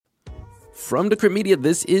From Decrypt Media,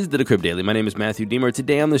 this is the Decrypt Daily. My name is Matthew Deemer.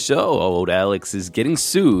 Today on the show, old Alex is getting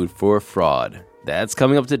sued for fraud. That's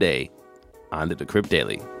coming up today on the Decrypt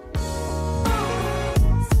Daily.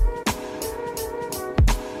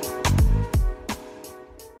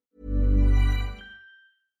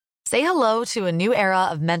 Say hello to a new era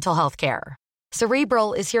of mental health care.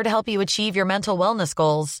 Cerebral is here to help you achieve your mental wellness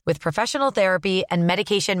goals with professional therapy and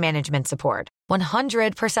medication management support.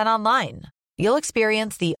 100% online. You'll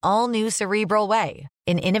experience the all-new Cerebral Way,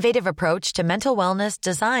 an innovative approach to mental wellness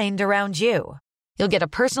designed around you. You'll get a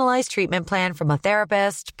personalized treatment plan from a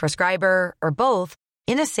therapist, prescriber, or both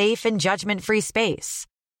in a safe and judgment-free space.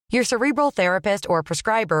 Your Cerebral therapist or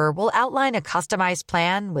prescriber will outline a customized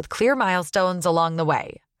plan with clear milestones along the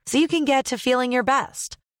way, so you can get to feeling your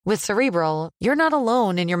best. With Cerebral, you're not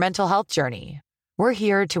alone in your mental health journey. We're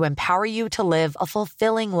here to empower you to live a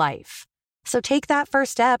fulfilling life. So take that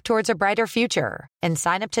first step towards a brighter future and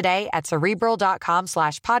sign up today at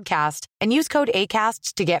Cerebral.com/podcast and use code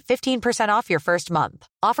ACAST to get 15% off your first month.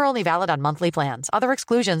 Offer only valid on monthly plans. Other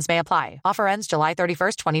exclusions may apply. Offer ends July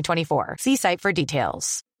 31st, 2024. See site for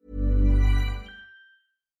details.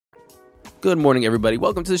 Good morning, everybody.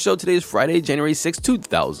 Welcome to the show. Today is Friday, January 6,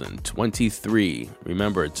 2023.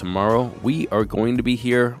 Remember, tomorrow we are going to be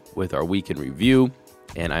here with our weekend review,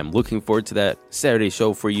 and I'm looking forward to that Saturday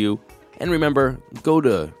show for you. And remember, go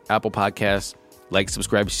to Apple Podcasts, like,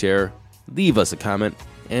 subscribe, share, leave us a comment,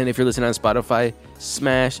 and if you're listening on Spotify,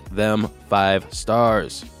 smash them 5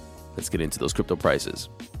 stars. Let's get into those crypto prices.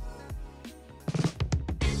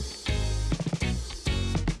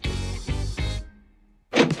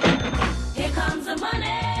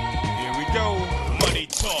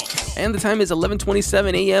 And the time is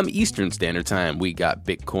 11:27 a.m. Eastern Standard Time. We got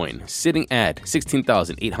Bitcoin sitting at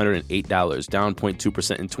 $16,808, down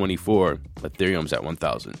 0.2% in 24. Ethereum's at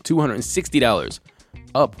 $1,260,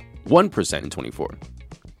 up 1% in 24.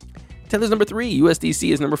 Tether's number 3,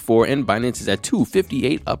 USDC is number 4, and Binance is at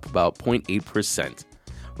 $258, up about 0.8%.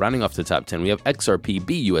 Rounding off the top 10, we have XRP,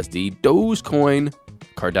 BUSD, Dogecoin,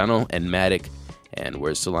 Cardano, and Matic. And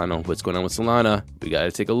where's Solana? What's going on with Solana? We got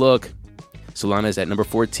to take a look. Solana is at number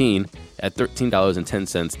 14 at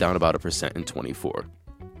 $13.10, down about 1% in 24.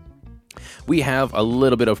 We have a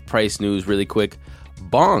little bit of price news really quick.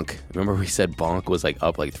 Bonk. Remember we said Bonk was up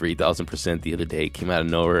 3,000% the other day. Came out of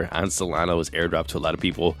nowhere on Solana, was airdropped to a lot of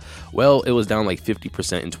people. Well, it was down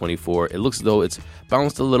 50% in 24. It looks as though it's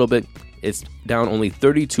bounced a little bit. It's down only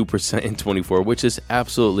 32% in 24, which is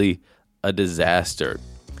absolutely a disaster.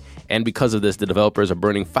 And because of this, the developers are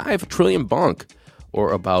burning 5 trillion Bonk,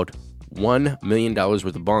 or about $1 million worth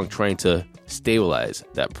of Bonk, trying to stabilize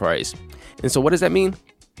that price. And so what does that mean?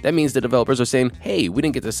 That means the developers are saying, hey, we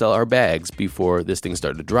didn't get to sell our bags before this thing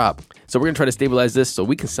started to drop. So we're going to try to stabilize this so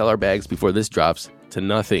we can sell our bags before this drops to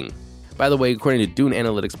nothing. By the way, according to Dune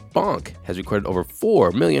Analytics, Bonk has recorded over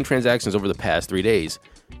 4 million transactions over the past 3 days.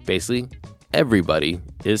 Basically, everybody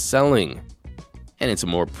is selling. And in some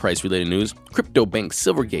more price-related news, crypto bank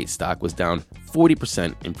Silvergate stock was down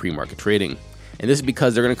 40% in pre-market trading. And this is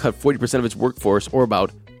because they're going to cut 40% of its workforce, or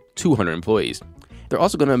about 200 employees. They're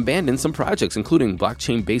also going to abandon some projects, including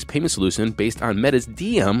blockchain-based payment solution based on Meta's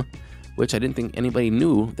Diem, which I didn't think anybody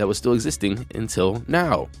knew that was still existing until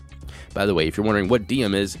now. By the way, if you're wondering what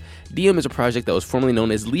Diem is a project that was formerly known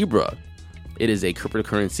as Libra. It is a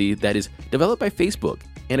cryptocurrency that is developed by Facebook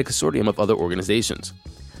and a consortium of other organizations.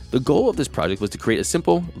 The goal of this project was to create a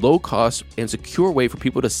simple, low-cost, and secure way for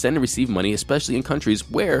people to send and receive money, especially in countries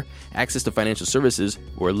where access to financial services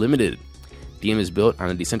were limited. Diem is built on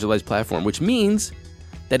a decentralized platform, which means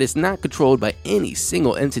that it's not controlled by any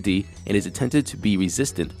single entity and is intended to be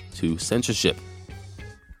resistant to censorship.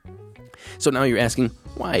 So now you're asking,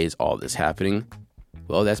 why is all this happening?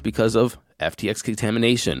 Well, that's because of FTX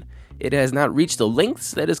contamination. It has not reached the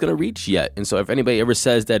lengths that it's going to reach yet. And so if anybody ever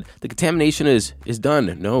says that the contamination is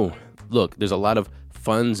done, no. Look, there's a lot of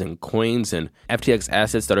funds and coins and FTX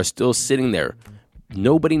assets that are still sitting there.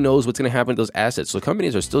 Nobody knows what's going to happen to those assets. So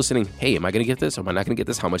companies are still sitting, hey, am I going to get this? Or am I not going to get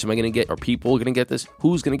this? How much am I going to get? Are people going to get this?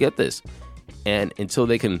 Who's going to get this? And until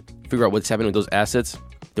they can figure out what's happening with those assets,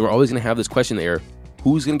 then we're always going to have this question there.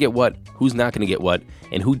 Who's going to get what? Who's not going to get what?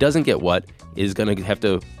 And who doesn't get what is going to have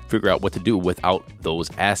to figure out what to do without those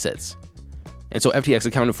assets. And so FTX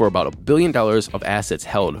accounted for about $1 billion of assets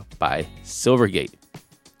held by Silvergate.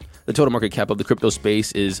 The total market cap of the crypto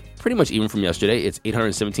space is pretty much even from yesterday. It's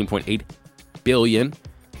 $817.8 billion,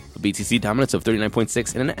 a BTC dominance of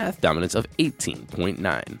 39.6 and an ETH dominance of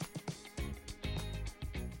 18.9.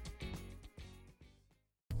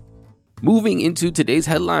 Moving into today's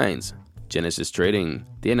headlines. Genesis Trading.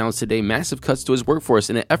 They announced today massive cuts to its workforce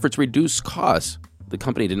in an effort to reduce costs The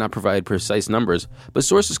company did not provide precise numbers, but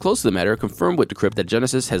sources close to the matter confirmed with Decrypt that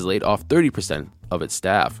Genesis has laid off 30% of its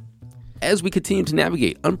staff. As we continue to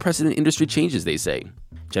navigate unprecedented industry changes, they say,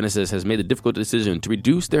 Genesis has made the difficult decision to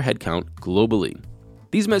reduce their headcount globally.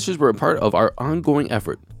 These measures were a part of our ongoing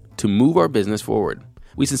effort to move our business forward.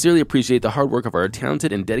 We sincerely appreciate the hard work of our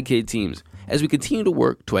talented and dedicated teams as we continue to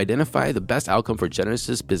work to identify the best outcome for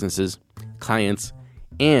Genesis businesses, clients,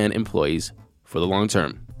 and employees for the long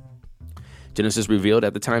term. Genesis revealed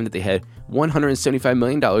at the time that they had $175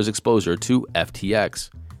 million exposure to FTX.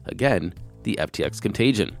 Again, the FTX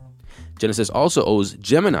contagion. Genesis also owes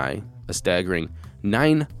Gemini a staggering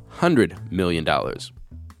 $900 million.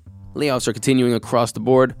 Layoffs are continuing across the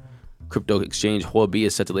board. Crypto exchange Huobi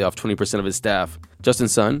is set to lay off 20% of its staff. Justin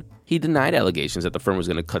Sun, he denied allegations that the firm was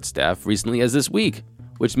going to cut staff recently as this week,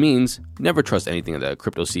 which means never trust anything that a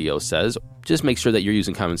crypto CEO says. Just make sure that you're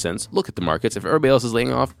using common sense. Look at the markets. If everybody else is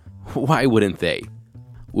laying off, why wouldn't they?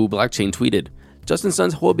 Wu Blockchain tweeted, Justin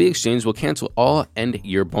Sun's Huobi exchange will cancel all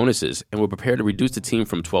end-year bonuses and will prepare to reduce the team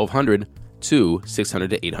from 1,200 to 600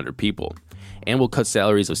 to 800 people, and will cut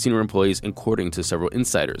salaries of senior employees according to several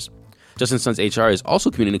insiders. Justin Sun's HR is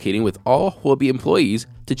also communicating with all Huobi employees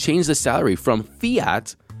to change the salary from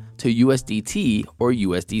fiat to USDT or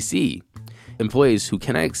USDC. Employees who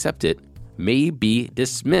cannot accept it may be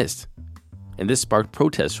dismissed. And this sparked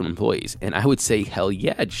protests from employees. And I would say, hell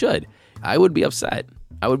yeah, it should. I would be upset.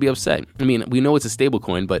 I mean, we know it's a stable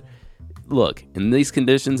coin, but look, in these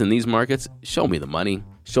conditions, in these markets, show me the money.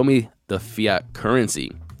 Show me the fiat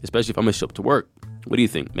currency, especially if I'm going to show up to work. What do you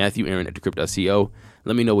think? Matthew Aaron at Decrypt.co.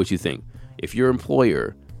 Let me know what you think. If your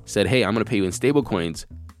employer said, hey, I'm going to pay you in stable coins,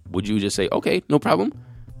 would you just say, okay, no problem?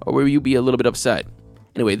 Or will you be a little bit upset?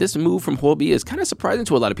 Anyway, this move from Huobi is kind of surprising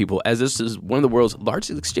to a lot of people, as this is one of the world's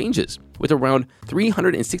largest exchanges with around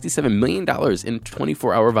 $367 million in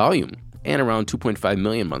 24-hour volume and around 2.5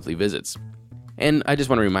 million monthly visits. And I just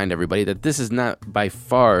want to remind everybody that this is not by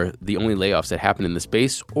far the only layoffs that happen in the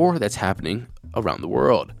space or that's happening around the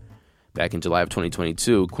world. Back in July of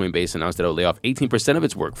 2022, Coinbase announced that it would lay off 18% of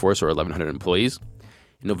its workforce, or 1,100 employees.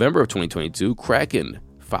 In November of 2022, Kraken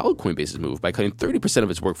followed Coinbase's move by cutting 30% of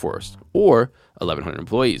its workforce, or 1,100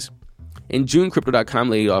 employees. In June, Crypto.com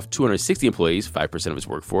laid off 260 employees, 5% of its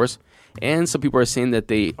workforce, and some people are saying that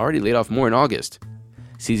they already laid off more in August.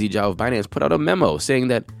 CZ Zhao of Binance put out a memo saying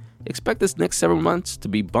that expect this next several months to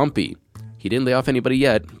be bumpy. He didn't lay off anybody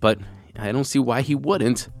yet, but I don't see why he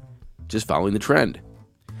wouldn't, just following the trend.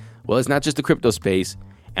 Well, it's not just the crypto space.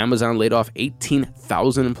 Amazon laid off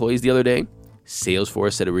 18,000 employees the other day.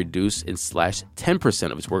 Salesforce said it reduced and slashed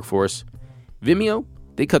 10% of its workforce. Vimeo,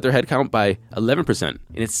 they cut their headcount by 11%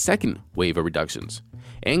 in its second wave of reductions.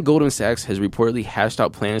 And Goldman Sachs has reportedly hashed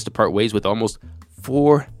out plans to part ways with almost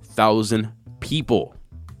 4,000 people.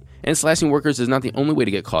 And slashing workers is not the only way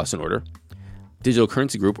to get costs in order. Digital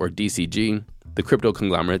Currency Group, or DCG, the crypto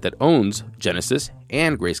conglomerate that owns Genesis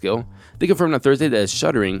and Grayscale, they confirmed on Thursday that it's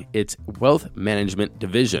shuttering its wealth management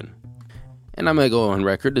division. And I'm going to go on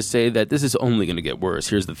record to say that this is only going to get worse.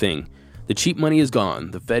 Here's the thing. The cheap money is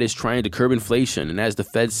gone. The Fed is trying to curb inflation. And as the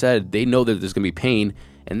Fed said, they know that there's going to be pain.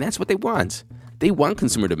 And that's what they want. They want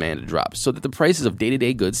consumer demand to drop so that the prices of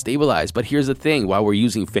day-to-day goods stabilize. But here's the thing. While we're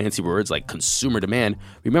using fancy words like consumer demand,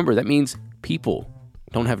 remember that means people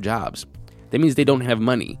don't have jobs. That means they don't have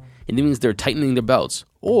money. And it means they're tightening their belts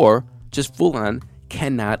or just full-on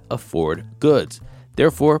cannot afford goods.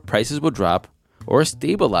 Therefore, prices will drop or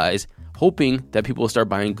stabilize, hoping that people will start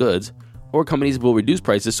buying goods, or companies will reduce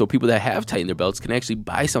prices so people that have tightened their belts can actually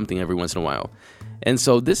buy something every once in a while. And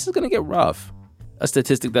so this is going to get rough. A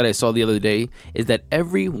statistic that I saw the other day is that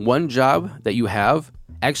every one job that you have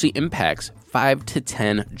actually impacts 5 to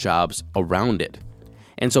 10 jobs around it.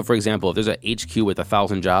 And so, for example, if there's an HQ with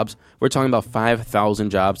 1,000 jobs, we're talking about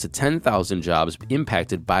 5,000 jobs to 10,000 jobs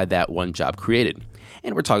impacted by that one job created.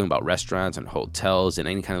 And we're talking about restaurants and hotels and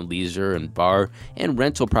any kind of leisure and bar and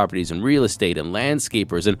rental properties and real estate and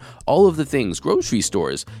landscapers and all of the things, grocery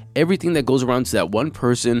stores, everything that goes around to that one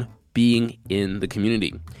person being in the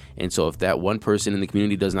community. And so if that one person in the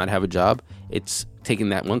community does not have a job, it's taking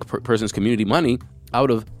that one person's community money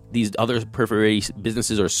out of these other periphery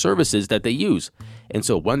businesses or services that they use. And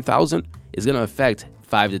so 1,000 is going to affect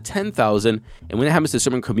 5 to 10,000. And when it happens to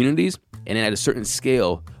certain communities and at a certain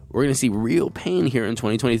scale, we're going to see real pain here in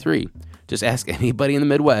 2023. Just ask anybody in the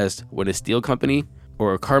Midwest when a steel company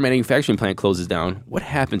or a car manufacturing plant closes down, what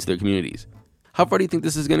happens to their communities? How far do you think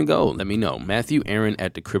this is going to go? Let me know. Matthew Aaron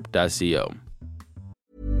at Decrypt.co.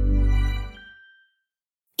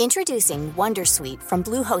 Introducing Wondersuite from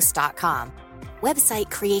Bluehost.com. Website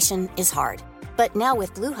creation is hard. But now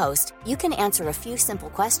with Bluehost, you can answer a few simple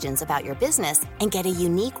questions about your business and get a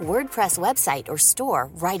unique WordPress website or store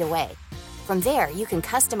right away. From there, you can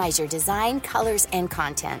customize your design, colors, and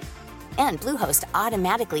content. And Bluehost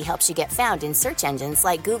automatically helps you get found in search engines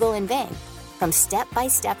like Google and Bing. From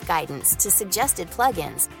step-by-step guidance to suggested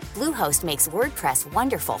plugins, Bluehost makes WordPress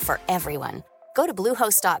wonderful for everyone. Go to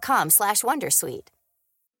bluehost.com/wondersuite.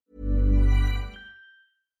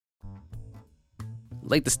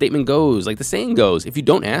 Like the statement goes, like the saying goes, if you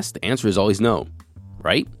don't ask, the answer is always no,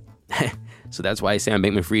 right? So that's why Sam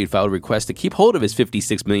Bankman-Fried filed a request to keep hold of his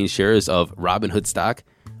 56 million shares of Robinhood stock,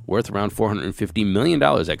 worth around $450 million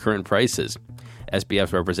at current prices.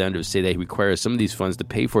 SBF representatives say that he requires some of these funds to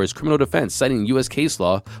pay for his criminal defense, citing U.S. case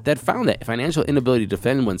law that found that financial inability to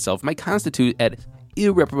defend oneself might constitute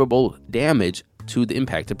irreparable damage to the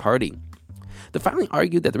impacted party. The filing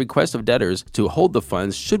argued that the request of debtors to hold the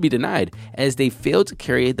funds should be denied, as they failed to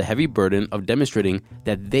carry the heavy burden of demonstrating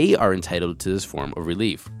that they are entitled to this form of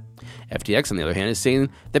relief. FTX, on the other hand, is saying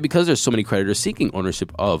that because there's so many creditors seeking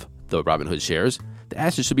ownership of the Robinhood shares, the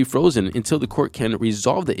assets should be frozen until the court can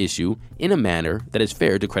resolve the issue in a manner that is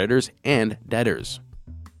fair to creditors and debtors.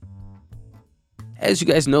 As you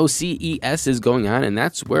guys know, CES is going on, and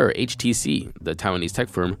that's where HTC, the Taiwanese tech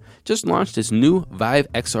firm, just launched its new Vive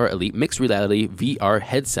XR Elite mixed reality VR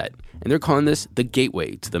headset, and they're calling this the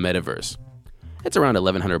gateway to the metaverse. It's around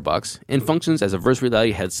 $1,100 and functions as a virtual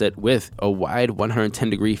reality headset with a wide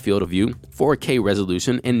 110-degree field of view, 4K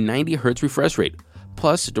resolution, and 90 Hz refresh rate,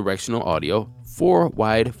 plus directional audio, 4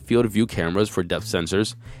 wide field of view cameras for depth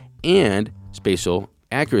sensors, and spatial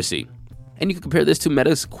accuracy. And you can compare this to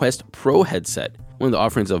Meta's Quest Pro headset. One of the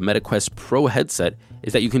offerings of Meta Quest Pro headset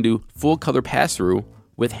is that you can do full color pass-through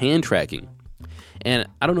with hand tracking. And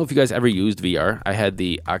I don't know if you guys ever used VR. I had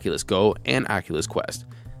the Oculus Go and Oculus Quest.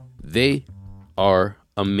 They are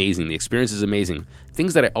amazing. The experience is amazing.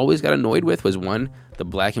 Things that I always got annoyed with was 1, the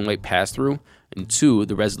black and white pass-through, and 2,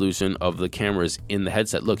 the resolution of the cameras in the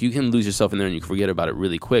headset. Look, you can lose yourself in there and you can forget about it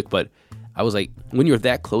really quick, but I was like, when you're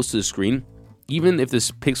that close to the screen, even if the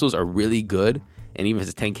pixels are really good, and even if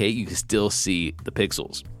it's 10K, you can still see the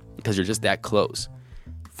pixels because you're just that close.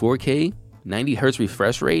 4K, 90 Hz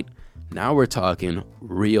refresh rate, now we're talking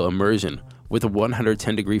real immersion with a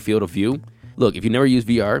 110-degree field of view. Look, if you never use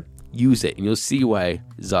VR, use it, and you'll see why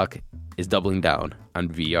Zuck is doubling down on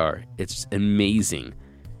VR. It's amazing.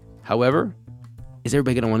 However, is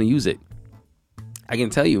everybody going to want to use it? I can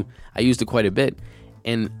tell you, I used it quite a bit,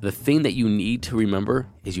 and the thing that you need to remember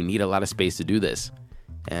is you need a lot of space to do this.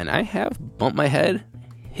 And I have bumped my head,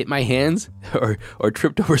 hit my hands, or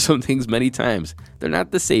tripped over some things many times. They're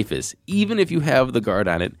not the safest, even if you have the guard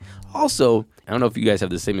on it. Also, I don't know if you guys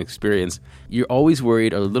have the same experience. You're always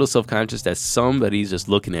worried or a little self-conscious that somebody's just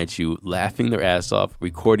looking at you, laughing their ass off,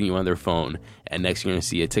 recording you on their phone, and next you're going to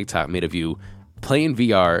see a TikTok made of you playing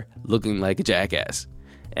VR, looking like a jackass.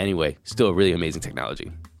 Anyway, still a really amazing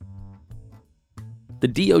technology. The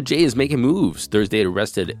DOJ is making moves. Thursday, it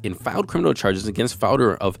arrested and filed criminal charges against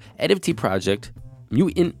founder of NFT project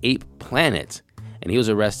Mutant Ape Planet, and he was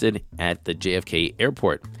arrested at the JFK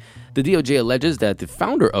airport. The DOJ alleges that the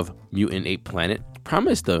founder of Mutant Ape Planet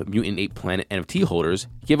promised the Mutant Ape Planet NFT holders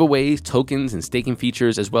giveaways, tokens, and staking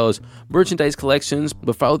features, as well as merchandise collections,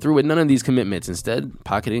 but followed through with none of these commitments, instead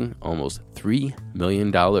pocketing almost $3 million.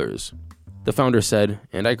 The founder said,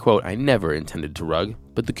 and I quote, "I never intended to rug,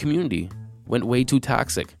 but the community went way too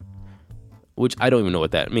toxic," which I don't even know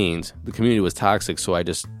what that means. The community was toxic, so I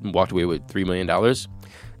just walked away with $3 million.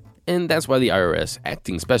 And that's why the IRS,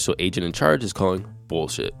 acting special agent in charge, is calling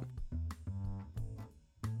bullshit.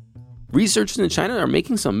 Researchers in China are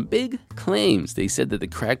making some big claims. They said that they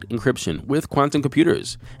cracked encryption with quantum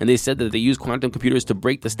computers, and they said that they use quantum computers to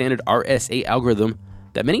break the standard RSA algorithm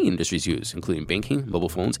that many industries use, including banking, mobile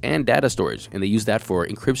phones, and data storage, and they use that for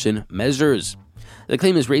encryption measures. The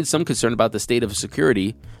claim has raised some concern about the state of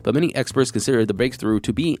security, but many experts consider the breakthrough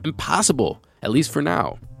to be impossible, at least for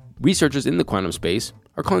now. Researchers in the quantum space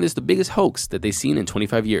are calling this the biggest hoax that they've seen in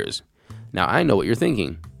 25 years. Now, I know what you're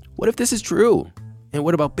thinking. What if this is true? And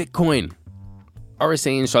what about Bitcoin?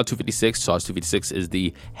 RSA and SHA-256. SHA-256 is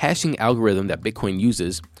the hashing algorithm that Bitcoin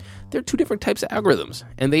uses. There are two different types of algorithms,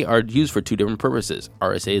 and they are used for two different purposes.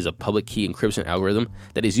 RSA is a public key encryption algorithm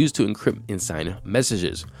that is used to encrypt and sign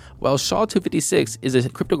messages, while SHA-256 is a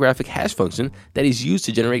cryptographic hash function that is used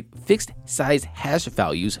to generate fixed-size hash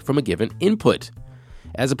values from a given input.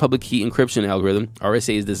 As a public key encryption algorithm,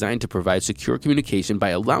 RSA is designed to provide secure communication by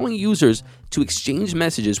allowing users to exchange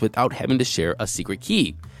messages without having to share a secret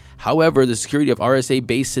key. However, the security of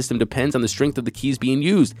RSA-based system depends on the strength of the keys being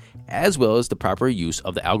used, as well as the proper use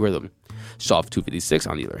of the algorithm. SHA-256,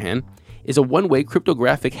 on the other hand, is a one-way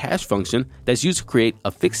cryptographic hash function that's used to create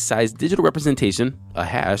a fixed-size digital representation, a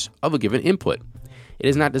hash, of a given input. It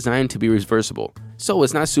is not designed to be reversible, so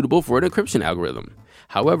it's not suitable for an encryption algorithm.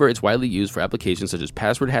 However, it's widely used for applications such as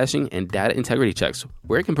password hashing and data integrity checks,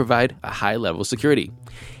 where it can provide a high level of security.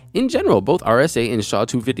 In general, both RSA and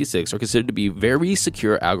SHA-256 are considered to be very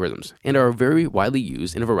secure algorithms and are very widely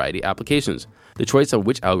used in a variety of applications. The choice of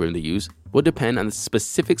which algorithm to use will depend on the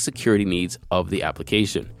specific security needs of the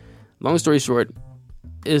application. Long story short,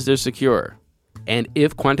 is they're secure. And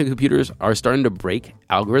if quantum computers are starting to break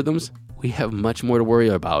algorithms, we have much more to worry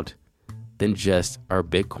about than just our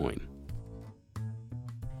Bitcoin.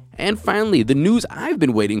 And finally, the news I've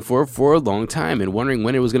been waiting for a long time and wondering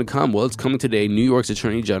when it was going to come. Well, it's coming today. New York's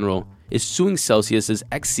Attorney General is suing Celsius's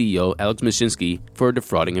ex-CEO, Alex Mashinsky, for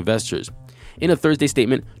defrauding investors. In a Thursday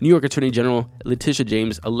statement, New York Attorney General Letitia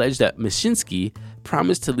James alleged that Mashinsky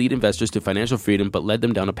promised to lead investors to financial freedom but led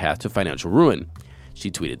them down a path to financial ruin.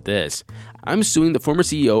 She tweeted this: "I'm suing the former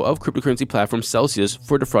CEO of cryptocurrency platform Celsius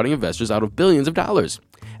for defrauding investors out of billions of dollars.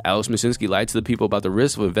 Alex Mashinsky lied to the people about the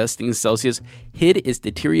risk of investing in Celsius, hid its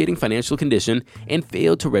deteriorating financial condition, and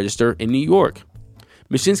failed to register in New York.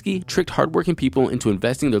 Mashinsky tricked hardworking people into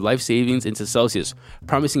investing their life savings into Celsius,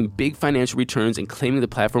 promising big financial returns and claiming the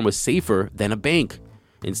platform was safer than a bank.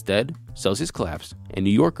 Instead, Celsius collapsed, and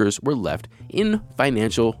New Yorkers were left in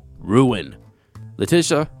financial ruin."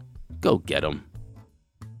 Letitia, go get 'em.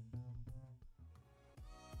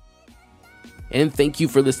 And thank you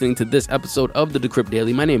for listening to this episode of the Decrypt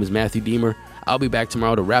Daily. My name is Matthew Deemer. I'll be back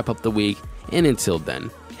tomorrow to wrap up the week. And until then,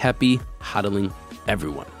 happy hodling,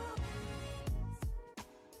 everyone.